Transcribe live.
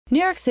New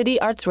York City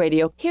Arts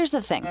Radio. Here's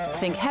the thing.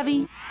 Think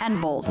heavy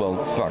and bold.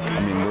 Well, fuck. I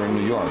mean, we're in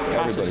New York.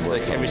 Everybody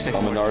works.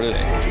 I'm an artist,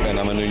 and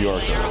I'm a New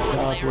Yorker.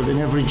 Well, in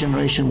every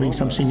generation brings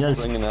something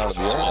else. Bringing out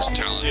the world.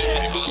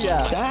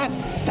 Yeah.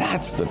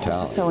 That's the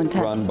talent. So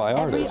intense. Run by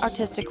Every artists.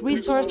 artistic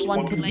resource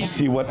one could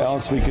See what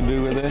else we can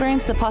do with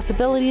experience the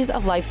possibilities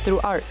of life through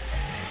art.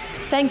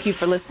 Thank you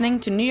for listening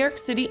to New York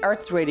City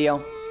Arts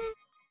Radio.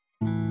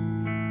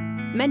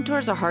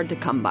 Mentors are hard to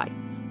come by.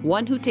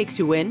 One who takes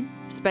you in,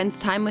 spends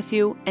time with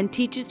you, and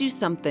teaches you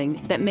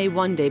something that may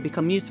one day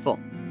become useful.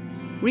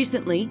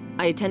 Recently,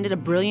 I attended a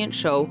brilliant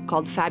show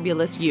called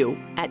Fabulous You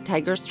at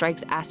Tiger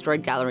Strike's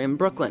Asteroid Gallery in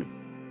Brooklyn.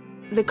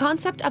 The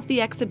concept of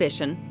the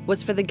exhibition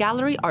was for the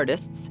gallery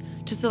artists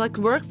to select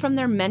work from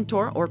their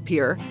mentor or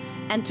peer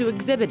and to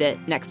exhibit it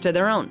next to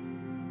their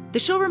own. The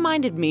show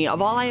reminded me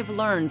of all I have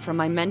learned from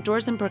my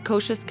mentors and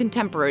precocious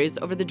contemporaries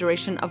over the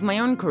duration of my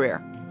own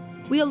career.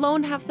 We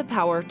alone have the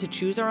power to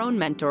choose our own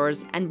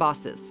mentors and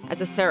bosses as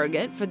a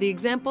surrogate for the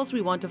examples we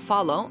want to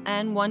follow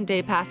and one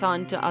day pass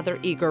on to other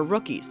eager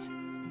rookies.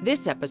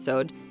 This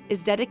episode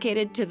is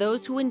dedicated to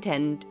those who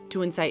intend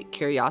to incite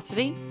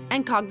curiosity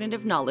and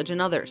cognitive knowledge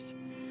in others,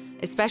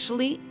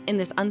 especially in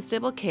this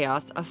unstable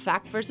chaos of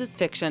fact versus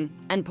fiction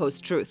and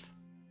post-truth.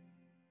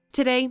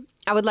 Today,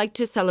 I would like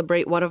to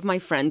celebrate one of my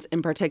friends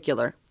in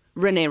particular,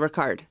 René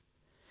Ricard.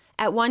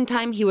 At one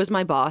time, he was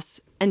my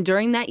boss, and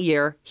during that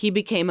year, he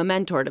became a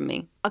mentor to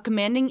me, a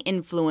commanding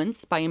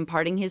influence by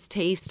imparting his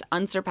taste,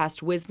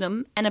 unsurpassed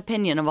wisdom, and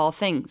opinion of all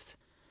things.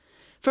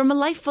 From a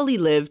life fully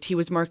lived, he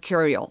was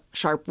mercurial,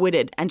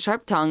 sharp-witted, and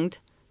sharp-tongued,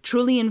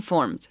 truly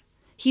informed.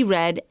 He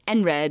read,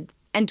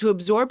 and to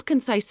absorb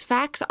concise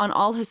facts on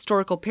all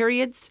historical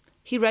periods,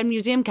 he read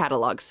museum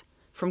catalogs,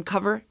 from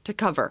cover to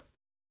cover,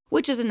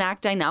 which is an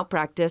act I now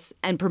practice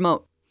and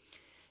promote.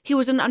 He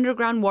was an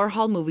underground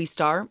Warhol movie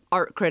star,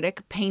 art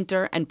critic,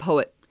 painter, and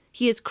poet.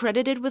 He is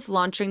credited with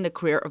launching the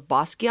career of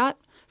Basquiat,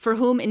 for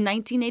whom in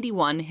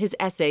 1981 his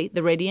essay,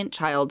 The Radiant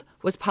Child,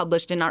 was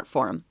published in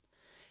Artforum.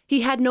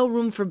 He had no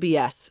room for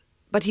BS,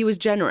 but he was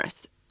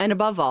generous, and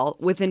above all,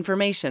 with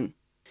information.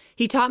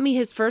 He taught me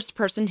his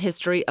first-person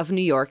history of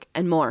New York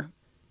and more.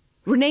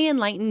 René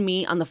enlightened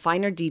me on the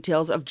finer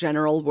details of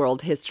general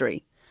world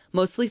history,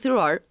 mostly through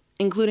art,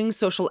 including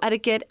social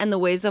etiquette and the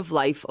ways of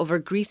life over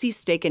greasy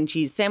steak and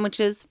cheese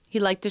sandwiches he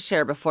liked to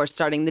share before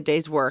starting the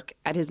day's work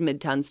at his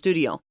Midtown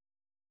studio.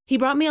 He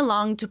brought me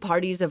along to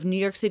parties of New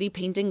York City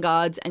painting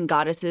gods and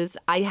goddesses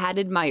I had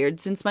admired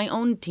since my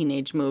own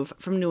teenage move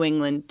from New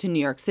England to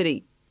New York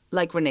City,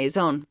 like René's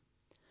own.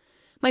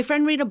 My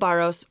friend Rita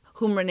Barros,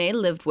 whom René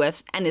lived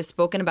with and is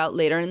spoken about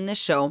later in this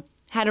show,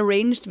 had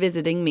arranged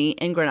visiting me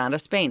in Granada,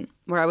 Spain,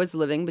 where I was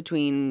living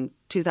between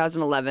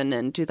 2011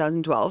 and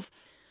 2012.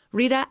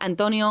 Rita,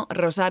 Antonio,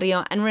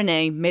 Rosario, and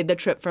René made the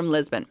trip from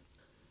Lisbon.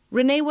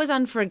 René was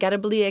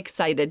unforgettably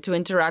excited to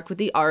interact with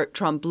the art,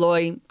 trompe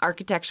l'oeil,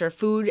 architecture,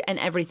 food, and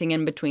everything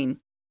in between.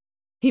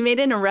 He made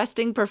an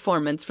arresting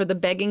performance for the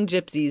begging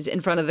gypsies in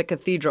front of the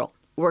cathedral,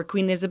 where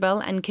Queen Isabel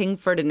and King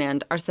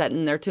Ferdinand are set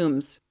in their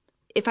tombs.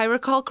 If I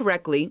recall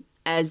correctly,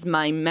 as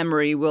my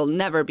memory will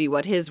never be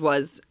what his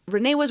was,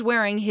 René was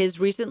wearing his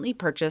recently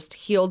purchased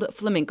heeled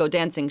flamenco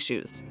dancing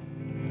shoes.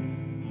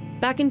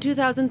 Back in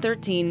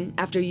 2013,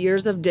 after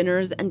years of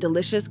dinners and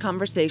delicious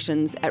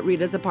conversations at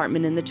Rita's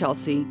apartment in the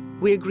Chelsea,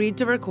 we agreed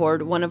to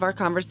record one of our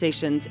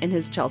conversations in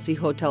his Chelsea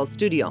hotel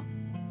studio.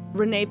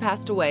 René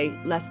passed away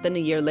less than a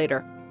year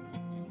later.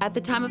 At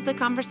the time of the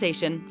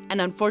conversation,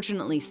 and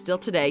unfortunately still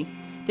today,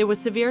 there was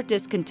severe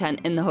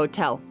discontent in the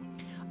hotel.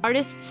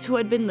 Artists who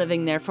had been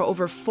living there for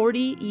over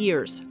 40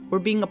 years were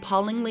being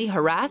appallingly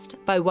harassed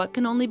by what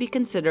can only be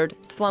considered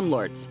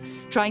slumlords,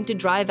 trying to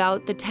drive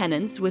out the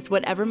tenants with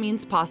whatever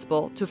means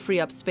possible to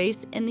free up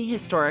space in the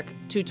historic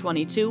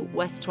 222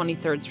 West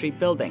 23rd Street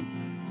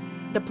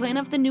building. The plan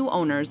of the new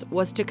owners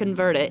was to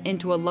convert it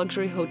into a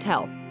luxury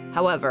hotel.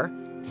 However,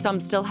 some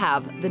still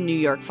have the New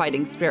York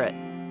fighting spirit.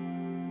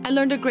 I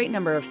learned a great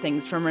number of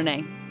things from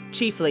René,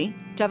 chiefly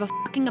to have a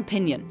fucking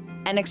opinion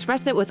and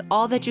express it with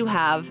all that you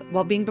have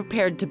while being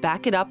prepared to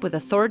back it up with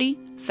authority,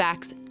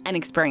 facts, and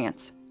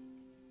experience.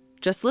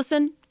 Just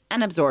listen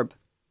and absorb.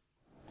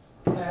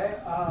 Okay,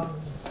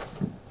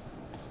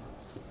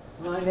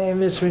 my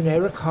name is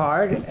René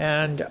Ricard,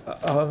 and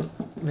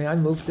may I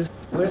move this?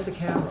 Where's the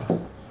camera?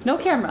 No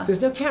camera.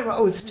 There's no camera.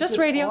 Oh, it's just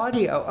radio.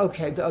 Audio.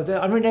 Okay,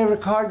 I'm René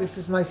Ricard. This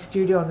is my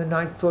studio on the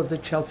 9th floor of the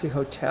Chelsea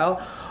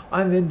Hotel.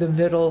 I'm in the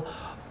middle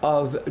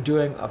of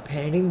doing a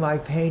painting. My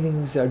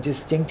paintings are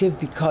distinctive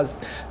because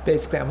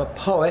basically I'm a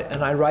poet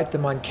and I write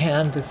them on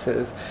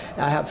canvases.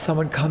 I have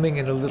someone coming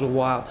in a little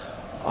while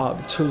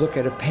to look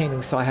at a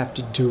painting, so I have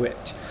to do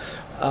it.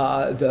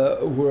 The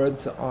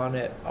words on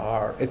it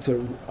are, it's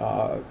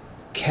a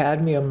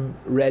cadmium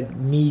red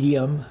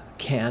medium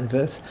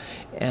canvas,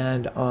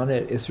 and on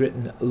it is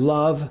written,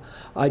 "Love,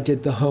 I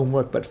did the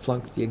homework but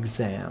flunked the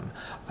exam."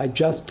 I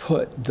just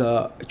put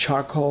the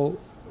charcoal.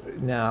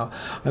 Now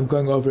I'm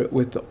going over it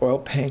with the oil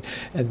paint,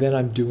 and then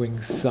I'm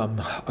doing some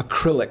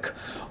acrylic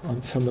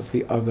on some of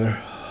the other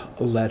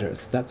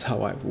letters. That's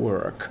how I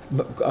work.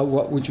 But,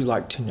 what would you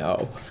like to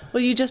know?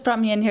 Well, you just brought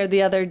me in here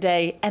the other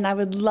day, and I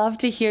would love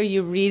to hear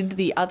you read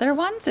the other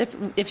ones,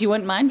 if you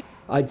wouldn't mind.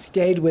 I'd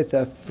stayed with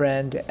a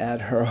friend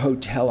at her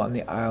hotel on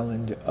the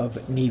island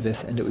of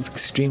Nevis, and it was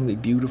extremely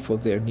beautiful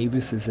there.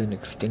 Nevis is an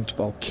extinct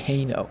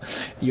volcano.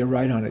 You're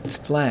right on its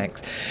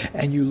flanks.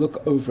 And you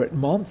look over at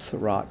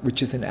Montserrat,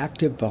 which is an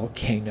active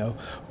volcano,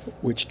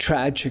 which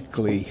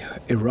tragically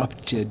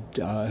erupted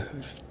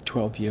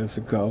 12 years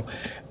ago.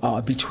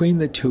 Between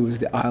the two is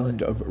the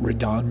island of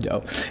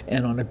Redondo.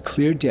 And on a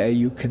clear day,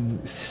 you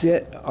can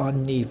sit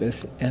on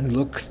Nevis and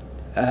look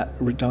at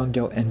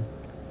Redondo, and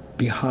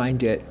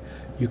behind it,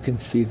 you can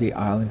see the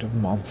island of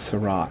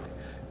Montserrat.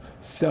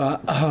 So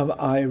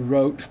I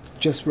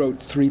just wrote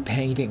 3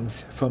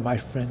 paintings for my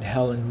friend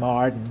Helen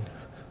Marden,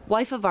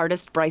 wife of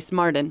artist Bryce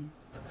Marden,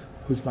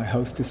 who's my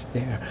hostess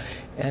there.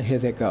 And here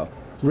they go.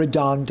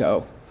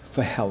 Redondo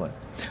for Helen.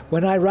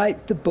 When I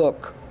write the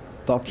book,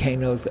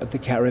 Volcanoes of the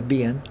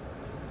Caribbean,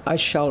 I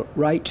shall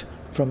write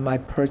from my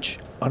perch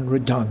on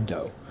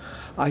Redondo.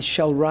 I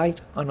shall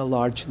write on a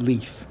large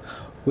leaf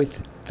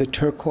with the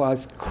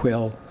turquoise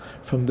quill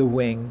from the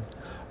wing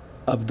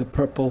of the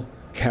purple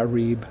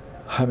Carib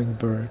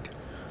hummingbird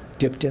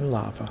dipped in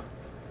lava.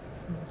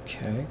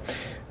 Okay,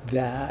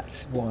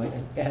 that's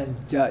one.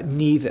 And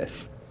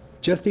Nevis,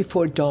 just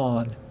before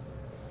dawn,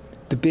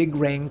 the big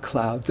rain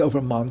clouds over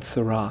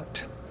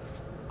Montserrat.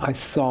 I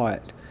saw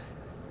it.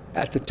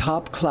 At the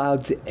top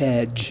cloud's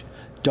edge,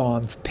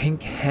 dawn's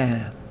pink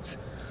hands.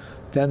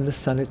 Then the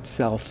sun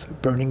itself,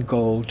 burning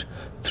gold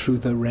through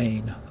the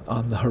rain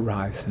on the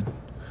horizon.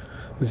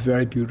 It was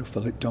very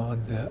beautiful at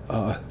dawn,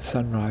 the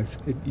sunrise.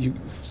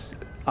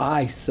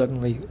 I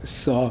suddenly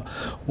saw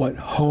what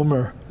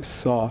Homer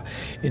saw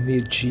in the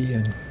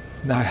Aegean.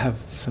 Now I have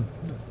some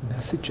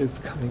messages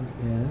coming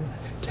in,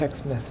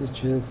 text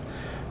messages.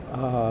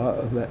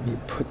 Let me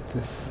put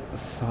this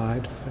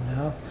aside for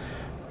now.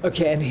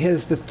 Okay, and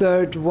here's the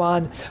third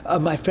one.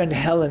 My friend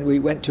Helen, we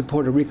went to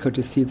Puerto Rico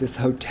to see this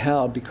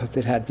hotel because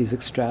it had these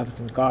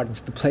extravagant gardens.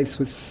 The place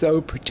was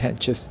so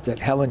pretentious that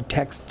Helen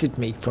texted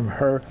me from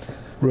her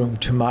room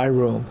to my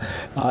room.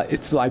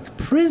 It's like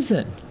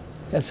prison.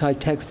 And so I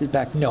texted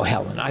back, no,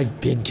 Helen,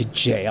 I've been to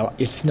jail.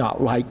 It's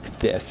not like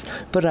this.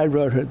 But I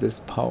wrote her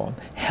this poem,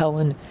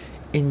 Helen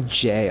in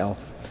Jail.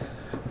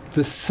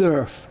 The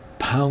surf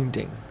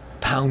pounding,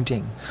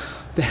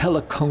 the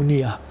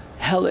heliconia,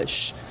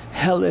 hellish,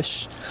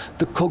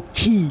 the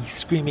coquille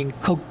screaming,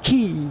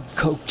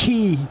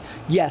 coquille.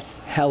 Yes,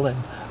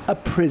 Helen, a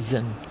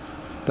prison.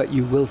 But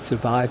you will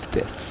survive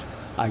this,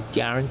 I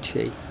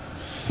guarantee.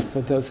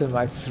 So those are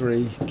my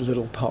 3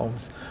 little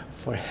poems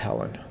for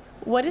Helen.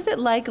 What is it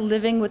like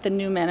living with the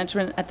new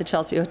management at the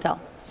Chelsea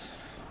Hotel?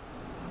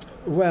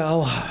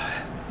 Well,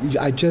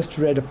 I just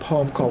read a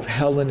poem called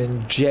Helen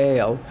in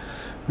Jail.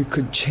 We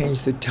could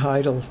change the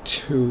title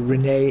to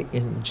Renee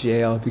in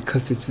Jail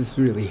because this is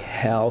really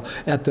hell.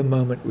 At the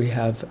moment, we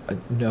have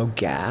no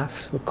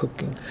gas for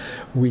cooking.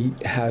 We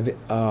have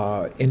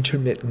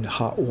intermittent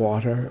hot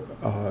water.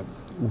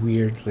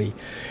 Weirdly,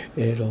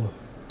 it'll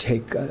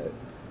take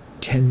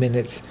 10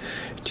 minutes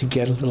to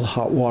get a little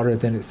hot water,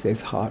 then it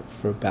stays hot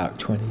for about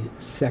 20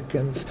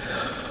 seconds.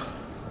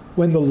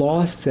 When the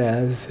law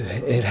says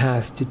it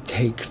has to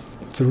take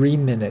 3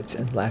 minutes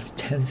and last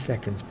 10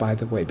 seconds, by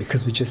the way,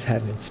 because we just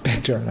had an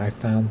inspector and I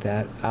found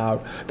that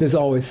out. There's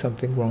always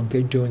something wrong.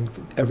 They're doing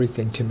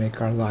everything to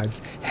make our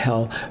lives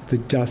hell. The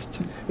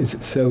dust is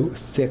so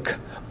thick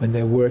when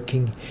they're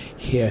working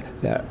here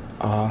that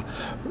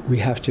we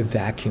have to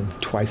vacuum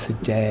twice a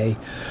day.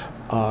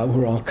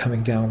 We're all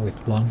coming down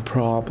with lung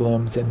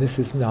problems, and this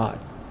is not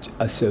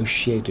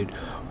associated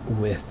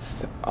with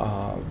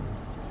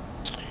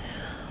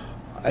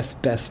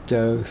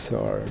asbestos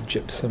or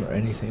gypsum or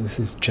anything. This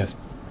is just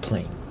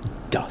plain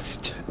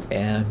dust.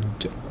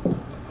 And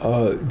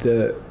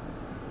the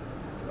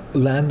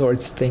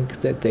landlords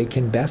think that they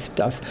can best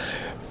us,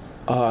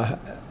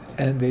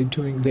 and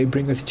they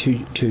bring us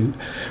to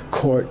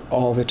court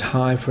all the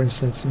time. For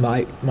instance,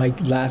 my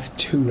last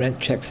 2 rent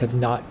checks have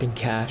not been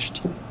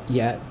cashed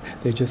yet.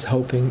 They're just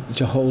hoping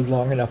to hold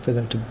long enough for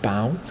them to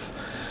bounce.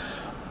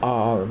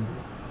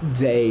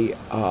 They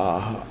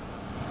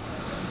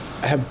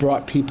have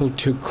brought people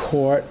to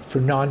court for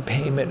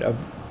non-payment of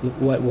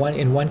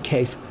in one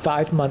case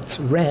 5 months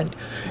rent,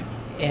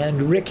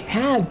 and Rick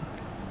had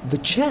the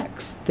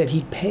checks that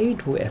he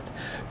paid with.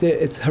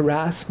 It's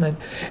harassment,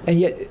 and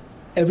yet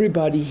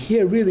everybody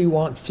here really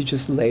wants to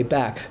just lay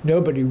back.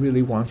 Nobody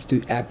really wants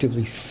to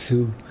actively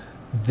sue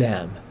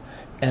them,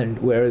 and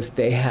whereas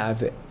they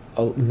have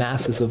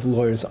masses of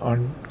lawyers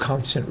on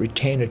constant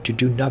retainer to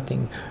do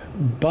nothing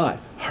but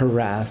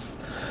harass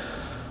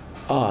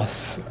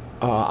us.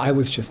 I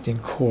was just in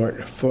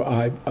court for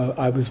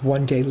I was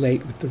 1 day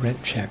late with the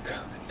rent check,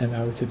 and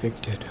I was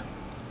evicted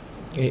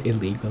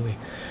illegally.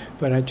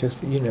 But I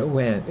just,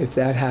 if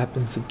that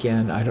happens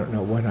again, I don't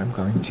know what I'm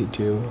going to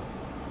do.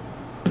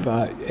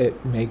 But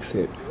it makes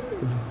it,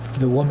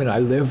 the woman I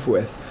live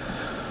with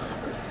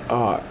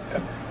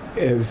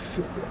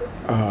is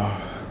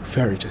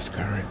very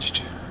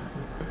discouraged.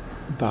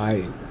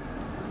 by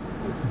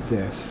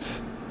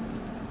this.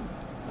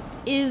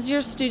 Is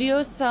your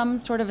studio some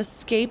sort of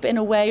escape in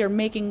a way, or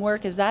making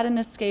work? Is that an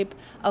escape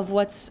of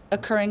what's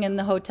occurring in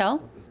the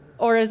hotel?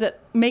 Or is it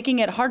making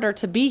it harder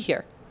to be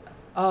here?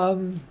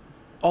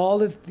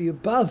 All of the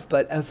above,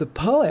 but as a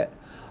poet,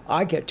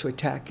 I get to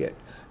attack it,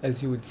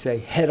 as you would say,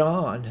 head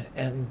on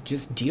and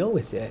just deal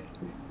with it.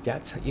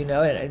 That's,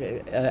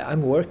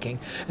 I'm working,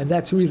 and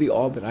that's really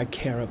all that I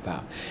care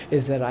about,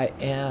 is that I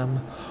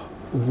am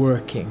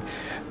working.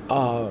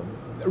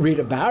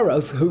 Rita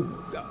Barrows, who,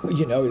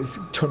 is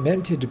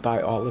tormented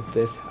by all of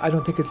this, I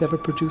don't think has ever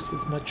produced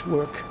as much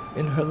work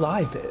in her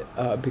life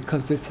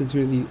because this has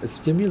really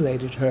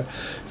stimulated her.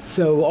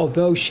 So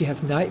although she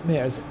has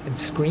nightmares and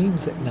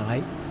screams at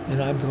night,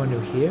 and I'm the one who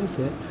hears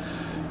it,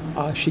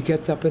 she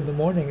gets up in the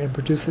morning and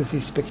produces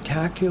these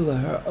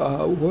spectacular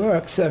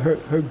works.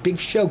 Her big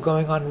show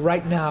going on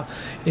right now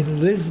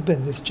in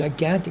Lisbon, this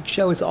gigantic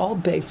show, is all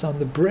based on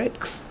the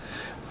bricks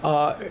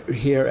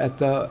here at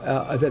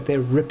that they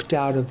ripped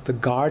out of the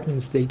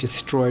gardens they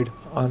destroyed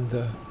on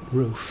the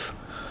roof.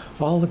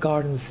 All the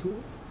gardens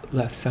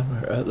last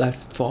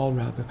fall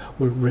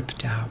were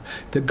ripped out.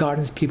 The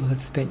gardens people had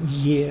spent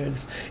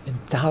years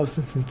and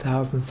thousands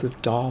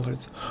of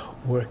dollars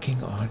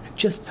working on,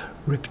 just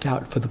ripped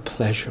out for the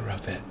pleasure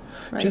of it,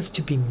 right. Just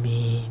to be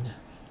mean.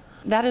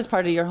 That is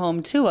part of your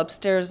home too,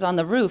 upstairs on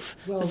the roof,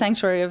 the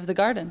sanctuary of the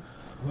garden.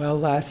 Well,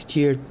 last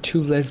year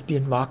 2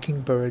 lesbian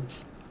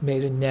mockingbirds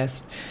made a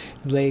nest,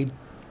 laid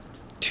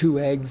 2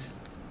 eggs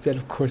that,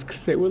 of course,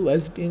 because they were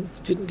lesbians,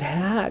 didn't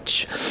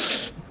hatch.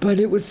 But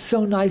it was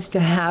so nice to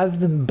have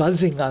them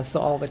buzzing us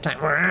all the time.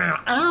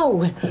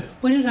 Ow!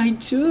 What did I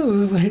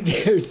do?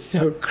 They're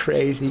so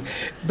crazy.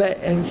 But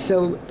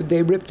so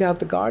they ripped out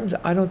the gardens.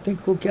 I don't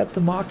think we'll get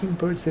the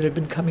mockingbirds that have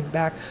been coming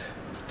back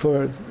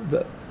for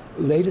the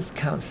latest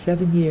count,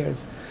 7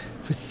 years.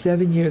 For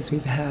 7 years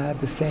we've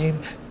had the same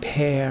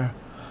pair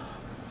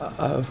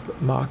of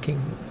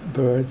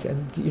mockingbirds,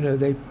 and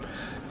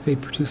they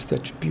produce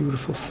such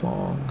beautiful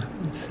song.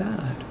 It's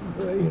sad.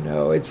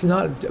 It's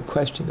not a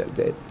question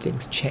that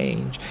things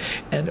change.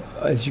 And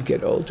as you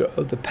get older,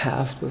 the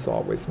past was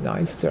always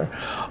nicer.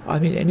 I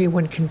mean,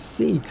 anyone can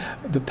see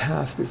the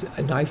past is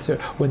nicer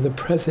when the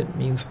present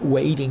means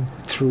wading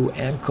through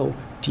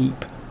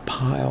ankle-deep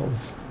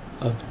piles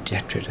of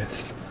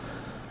detritus.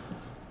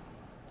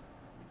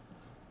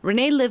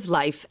 René lived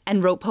life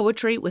and wrote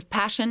poetry with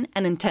passion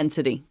and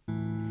intensity.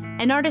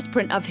 An artist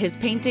print of his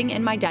painting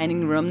in my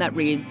dining room that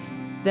reads,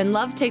 "Then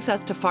love takes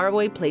us to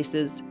faraway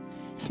places,"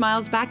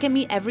 smiles back at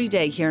me every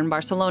day here in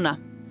Barcelona.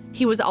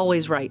 He was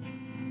always right.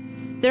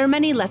 There are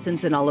many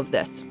lessons in all of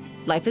this.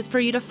 Life is for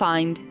you to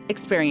find,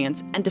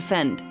 experience, and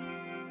defend.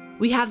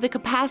 We have the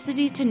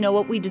capacity to know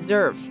what we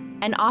deserve,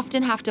 and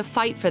often have to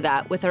fight for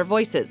that with our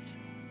voices,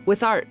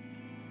 with art.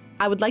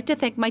 I would like to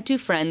thank my 2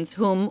 friends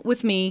whom,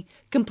 with me,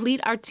 complete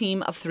our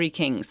team of 3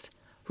 kings,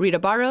 Rita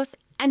Barrows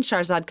and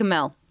Shahrzad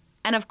Kamel,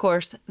 and of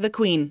course, the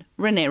Queen,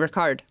 René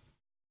Ricard.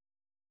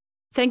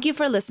 Thank you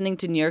for listening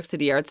to New York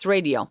City Arts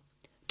Radio.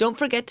 Don't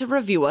forget to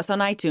review us on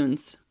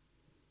iTunes.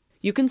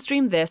 You can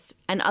stream this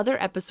and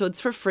other episodes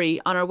for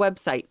free on our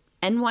website,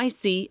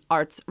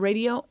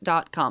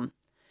 nycartsradio.com.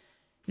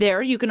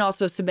 There, you can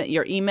also submit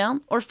your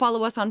email or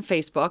follow us on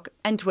Facebook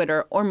and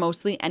Twitter or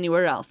mostly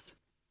anywhere else.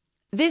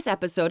 This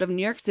episode of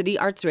New York City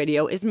Arts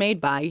Radio is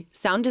made by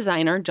sound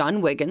designer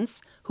John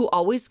Wiggins, who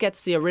always gets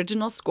the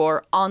original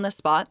score on the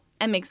spot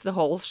and makes the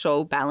whole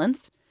show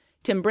balance.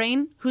 Tim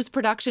Brain, whose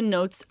production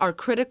notes are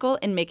critical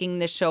in making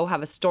this show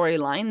have a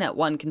storyline that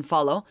one can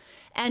follow,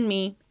 and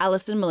me,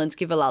 Alison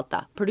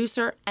Malinsky-Villalta,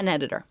 producer and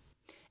editor.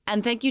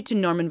 And thank you to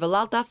Norman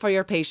Villalta for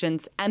your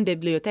patience and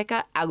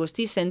Biblioteca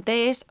Agustí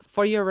Centelles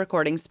for your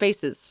recording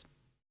spaces.